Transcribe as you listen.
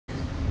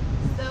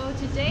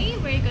today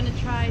we're gonna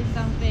try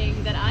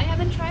something that I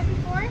haven't tried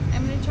before.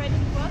 Emily tried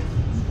it once.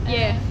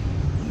 Yeah.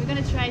 We're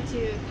gonna try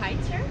to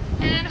kite surf.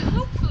 And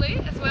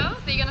hopefully as well,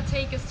 they're gonna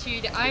take us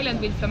to the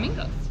island with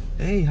flamingos.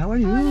 Hey, how are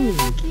you? Oh, they're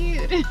so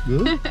cute.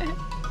 Good?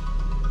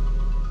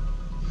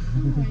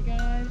 Oh my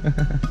god.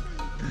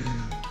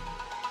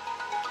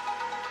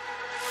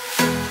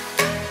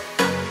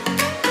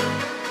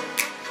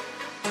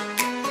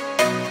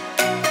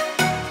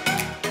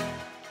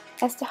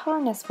 As the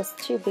harness was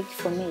too big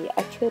for me,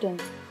 I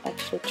couldn't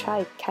actually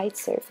try kite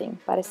surfing,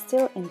 but I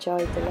still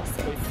enjoyed the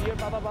lessons. Here,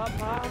 bang,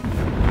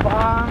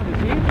 you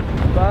see?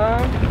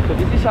 Bang. So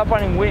this is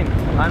happening wind.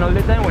 And all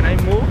the time when I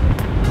move,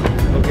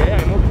 okay,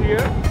 I move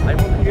here, I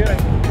want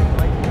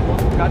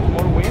to catch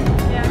more wind,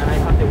 and I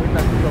have the wind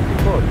that from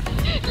before.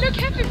 Look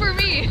happy for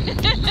me!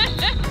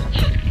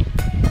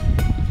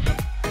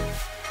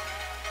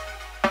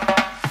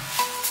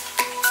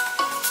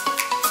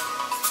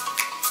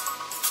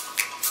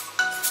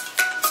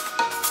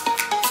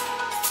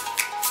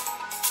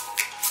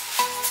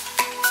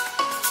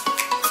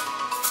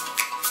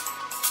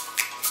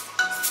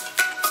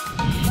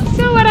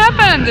 So what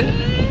happened?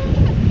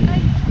 I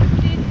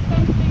did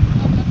something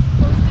I'm not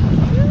supposed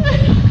to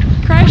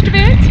do. Crashed a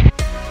bit?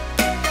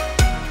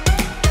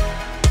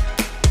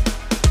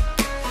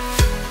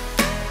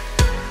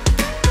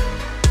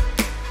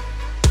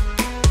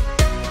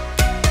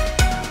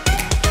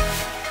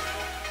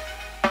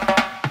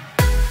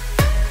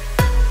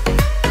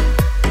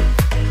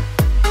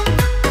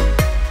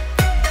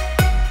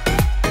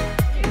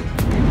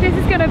 This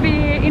is gonna be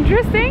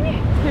interesting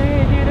to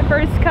do the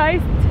first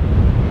kite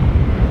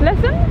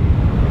lesson,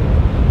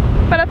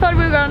 but I thought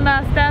we were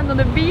gonna stand on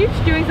the beach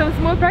doing some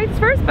small practice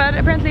first, but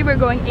apparently we're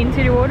going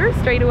into the water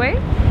straight away.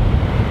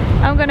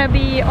 I'm gonna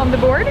be on the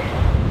board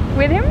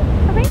with him,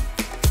 I think.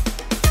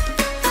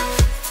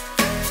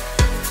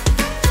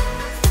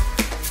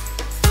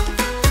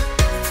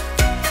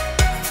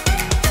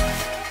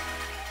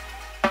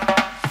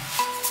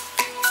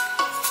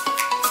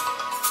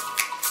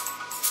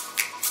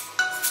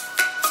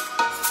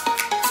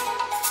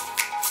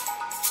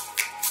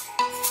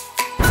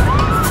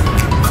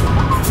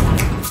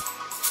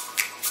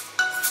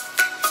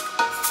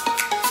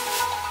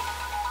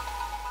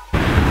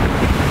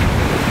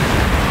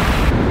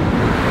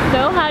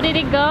 How did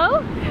it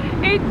go?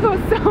 It was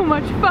so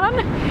much fun,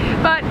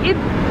 but it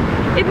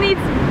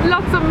needs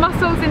lots of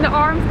muscles in the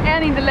arms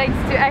and in the legs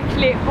to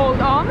actually hold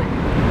on,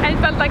 and it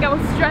felt like I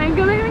was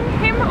strangling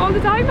him all the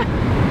time.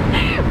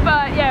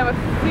 But yeah, it was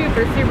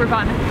super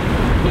fun.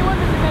 He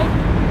wanted to make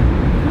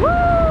woo!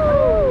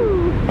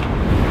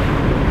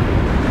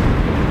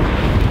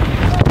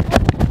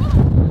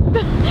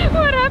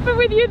 What happened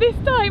with you this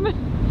time?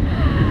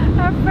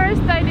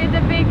 First I did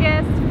the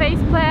biggest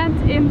face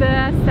plant in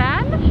the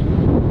sand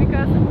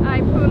because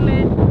I pulled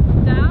it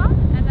down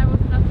and I was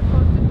not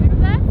supposed to do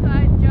that, so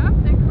I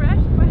jumped and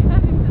crashed my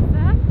head in the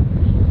sand.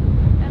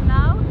 And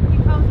now he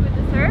comes with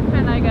the surf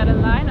and I got a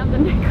line on the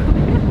neck of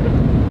it.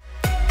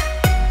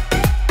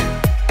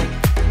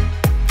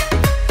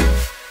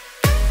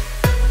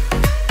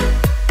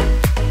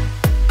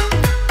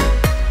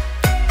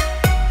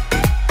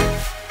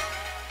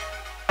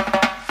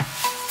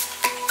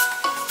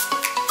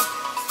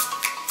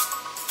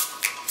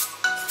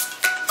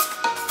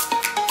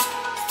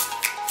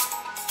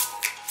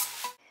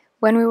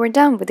 When we were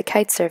done with the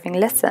kitesurfing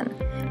lesson,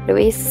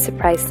 Louise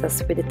surprised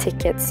us with the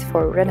tickets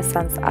for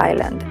Renaissance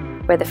Island,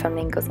 where the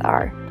flamingos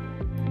are.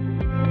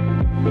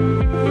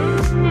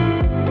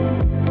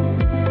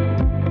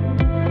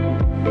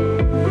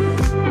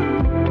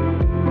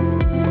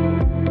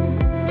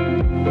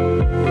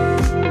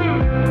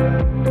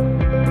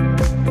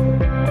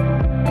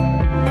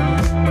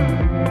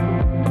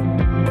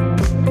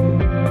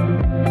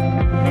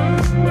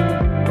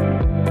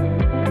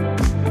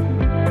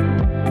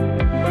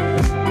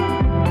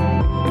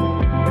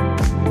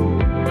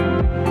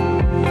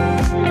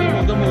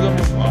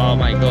 Oh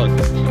my god.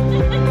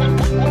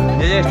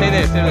 Yeah, stay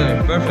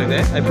there, perfect,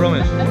 eh? I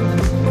promise.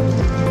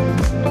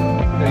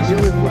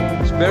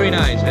 It's very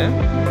nice, eh?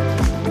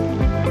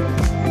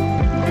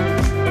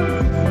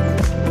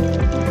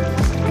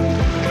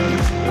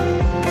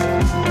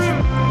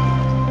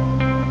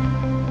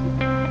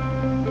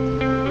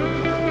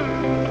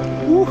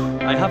 Woo,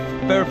 I have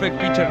perfect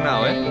picture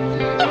now, eh?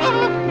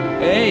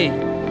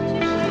 Hey!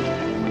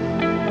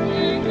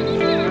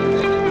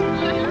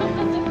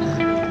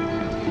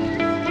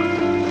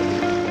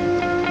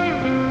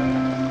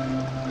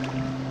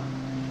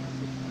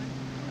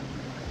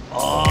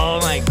 Oh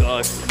my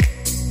god.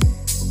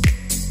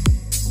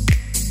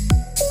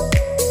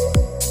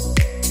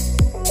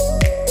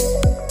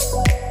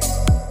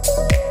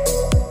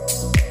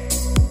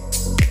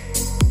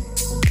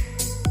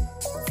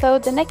 So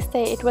the next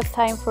day it was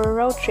time for a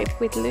road trip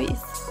with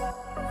Louise.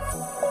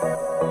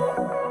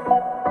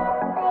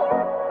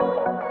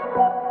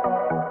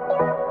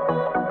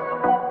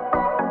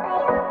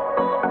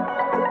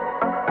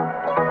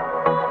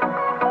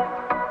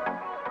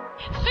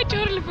 I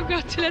totally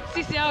forgot to let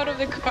Cicci out of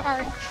the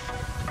car.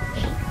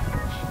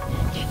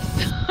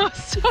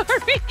 So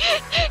sorry.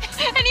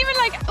 And even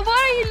like, what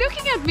are you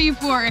looking at me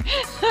for? I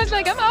was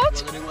like, I'm out.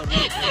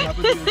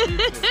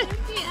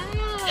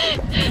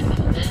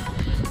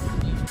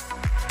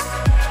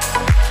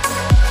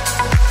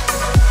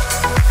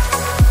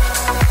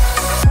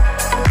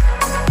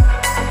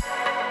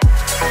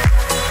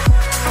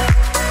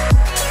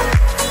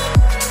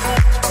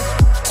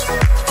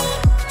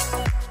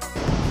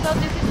 So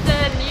this is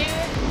the new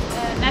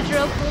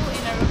natural pool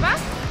in Aruba.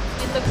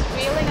 It looks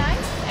really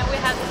nice and we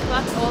had the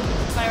spot all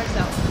by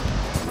ourselves.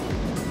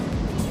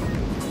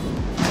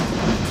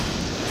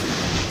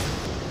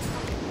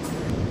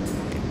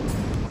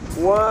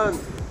 One,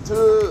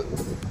 two,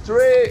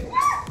 three.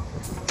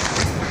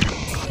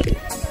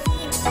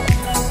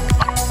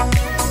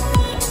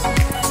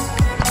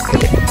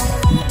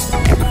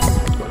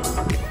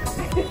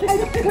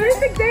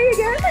 Perfect day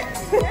again.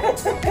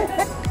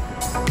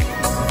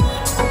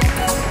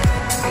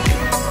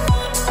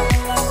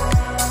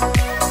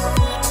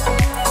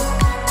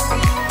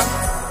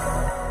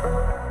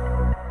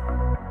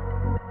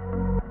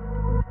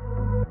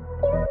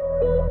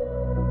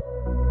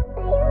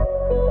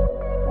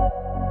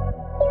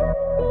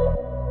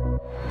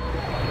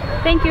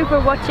 Thank you for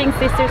watching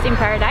Sisters in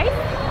Paradise.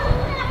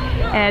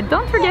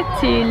 Don't forget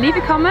to leave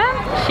a comment,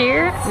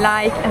 share,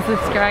 like and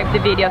subscribe the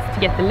videos to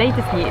get the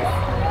latest news.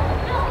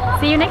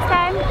 See you next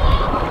time!